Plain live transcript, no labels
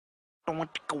Welcome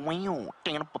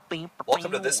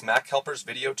to this MacHelpers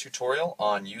video tutorial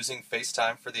on using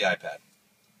FaceTime for the iPad.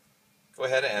 Go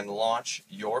ahead and launch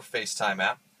your FaceTime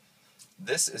app.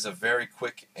 This is a very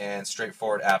quick and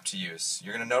straightforward app to use.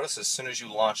 You're going to notice as soon as you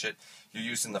launch it, you're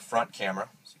using the front camera.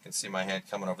 So you can see my hand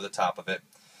coming over the top of it.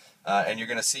 And you're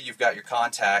going to see you've got your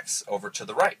contacts over to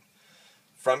the right.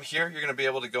 From here, you're going to be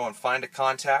able to go and find a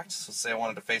contact. So say I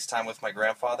wanted to FaceTime with my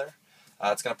grandfather.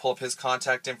 It's going to pull up his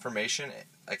contact information.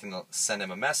 I can send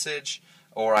him a message,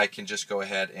 or I can just go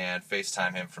ahead and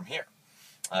FaceTime him from here.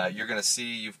 You're going to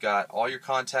see you've got all your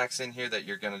contacts in here that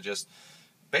you're going to just,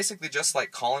 basically just like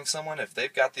calling someone, if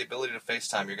they've got the ability to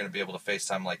FaceTime, you're going to be able to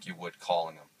FaceTime like you would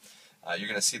calling them. You're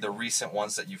going to see the recent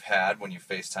ones that you've had when you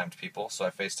FaceTimed people. So I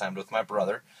FaceTimed with my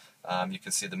brother. You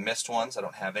can see the missed ones. I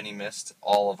don't have any missed,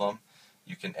 all of them.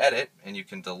 You can edit and you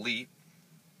can delete,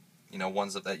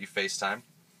 ones that you FaceTimed.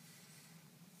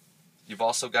 You've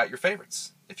also got your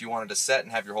favorites. If you wanted to set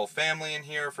and have your whole family in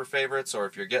here for favorites, or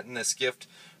if you're getting this gift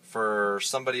for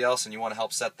somebody else and you want to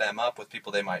help set them up with people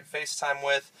they might FaceTime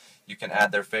with, you can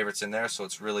add their favorites in there, so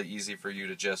it's really easy for you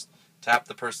to just tap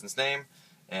the person's name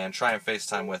and try and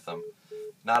FaceTime with them.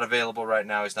 Not available right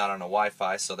now, he's not on a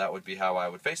Wi-Fi, so that would be how I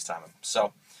would FaceTime him.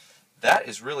 So that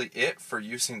is really it for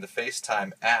using the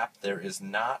FaceTime app. There is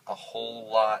not a whole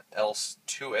lot else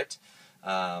to it.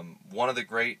 One of the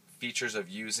great features of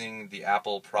using the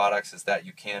Apple products is that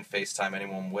you can FaceTime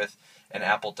anyone with an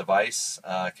Apple device,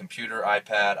 computer,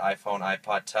 iPad, iPhone,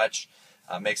 iPod Touch.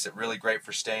 Makes it really great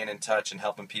for staying in touch and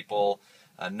helping people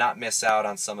not miss out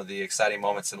on some of the exciting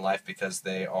moments in life because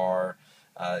they are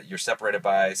you're separated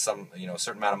by some a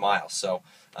certain amount of miles. So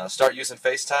start using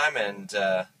FaceTime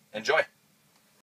and enjoy.